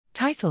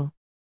Title: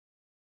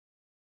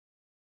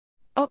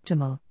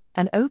 OPTIMAL,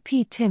 an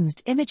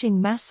OPTimsed imaging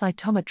mass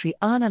cytometry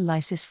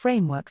AnaLysis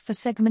framework for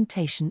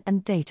segmentation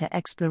and data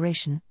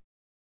exploration.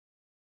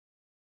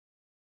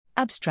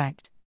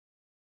 Abstract: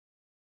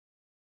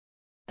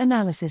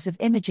 Analysis of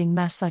imaging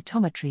mass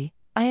cytometry,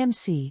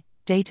 IMC,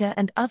 data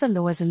and other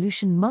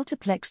low-resolution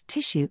multiplex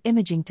tissue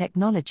imaging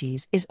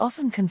technologies is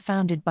often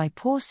confounded by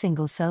poor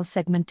single-cell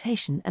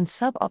segmentation and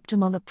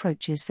suboptimal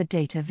approaches for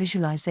data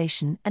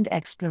visualization and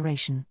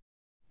exploration.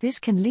 This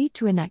can lead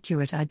to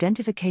inaccurate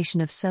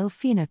identification of cell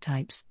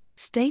phenotypes,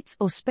 states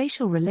or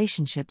spatial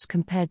relationships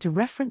compared to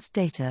reference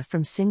data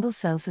from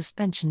single-cell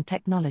suspension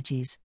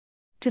technologies.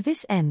 To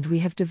this end, we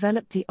have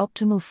developed the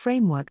OPTIMAL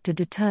framework to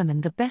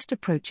determine the best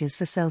approaches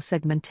for cell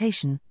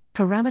segmentation,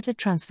 parameter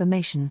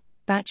transformation,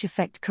 batch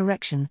effect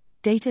correction,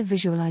 data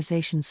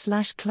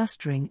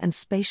visualization/clustering and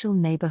spatial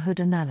neighborhood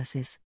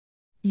analysis.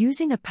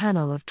 Using a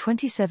panel of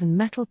 27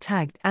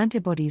 metal-tagged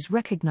antibodies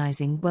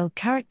recognizing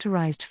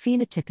well-characterized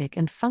phenotypic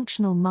and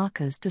functional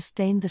markers to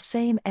stain the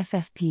same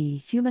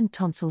FFPE human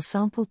tonsil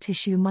sample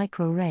tissue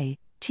microarray,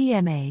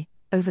 TMA,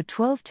 over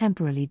 12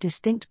 temporally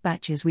distinct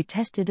batches, we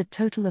tested a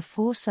total of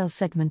 4 cell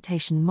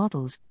segmentation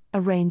models, a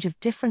range of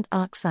different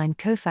arc-sign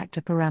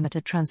cofactor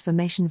parameter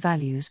transformation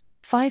values,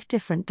 5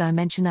 different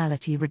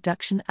dimensionality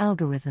reduction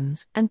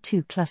algorithms, and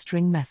 2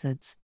 clustering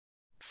methods.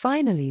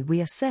 Finally,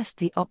 we assessed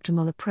the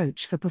optimal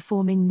approach for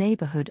performing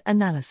neighborhood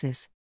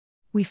analysis.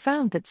 We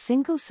found that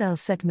single-cell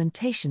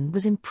segmentation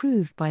was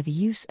improved by the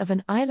use of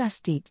an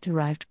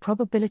ilastique-derived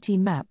probability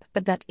map,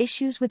 but that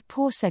issues with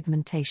poor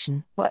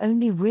segmentation were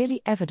only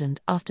really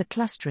evident after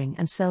clustering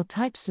and cell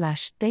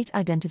type/date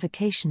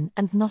identification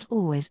and not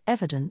always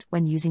evident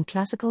when using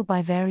classical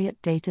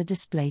bivariate data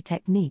display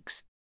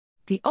techniques.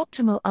 The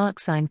optimal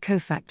arc-sign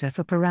cofactor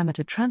for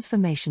parameter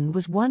transformation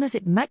was 1 as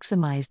it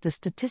maximized the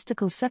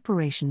statistical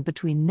separation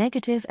between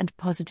negative and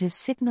positive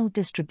signal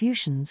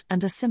distributions,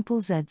 and a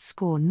simple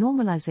z-score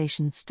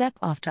normalization step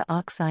after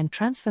arc-sign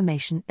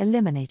transformation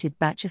eliminated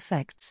batch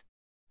effects.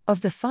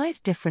 Of the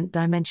 5 different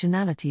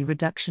dimensionality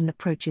reduction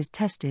approaches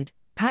tested,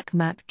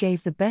 PAC-MAP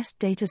gave the best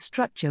data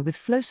structure, with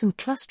FLOSUM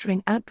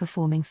clustering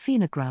outperforming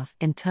phenograph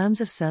in terms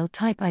of cell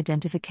type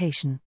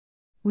identification.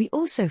 We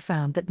also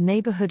found that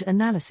neighborhood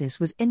analysis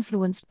was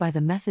influenced by the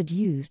method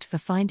used for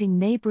finding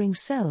neighboring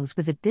cells,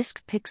 with a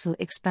disk pixel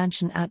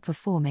expansion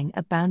outperforming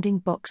a bounding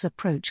box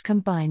approach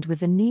combined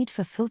with the need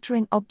for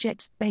filtering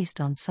objects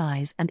based on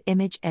size and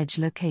image edge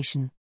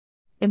location.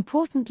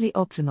 Importantly,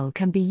 OPTIMAL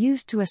can be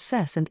used to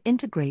assess and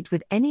integrate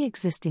with any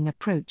existing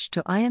approach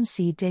to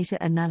IMC data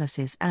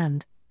analysis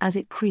and, as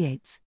it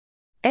creates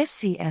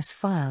FCS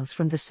files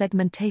from the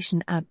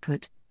segmentation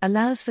output,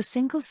 allows for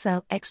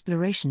single-cell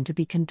exploration to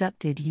be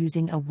conducted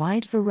using a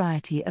wide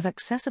variety of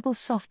accessible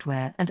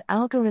software and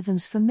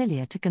algorithms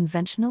familiar to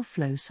conventional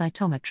flow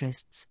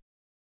cytometrists.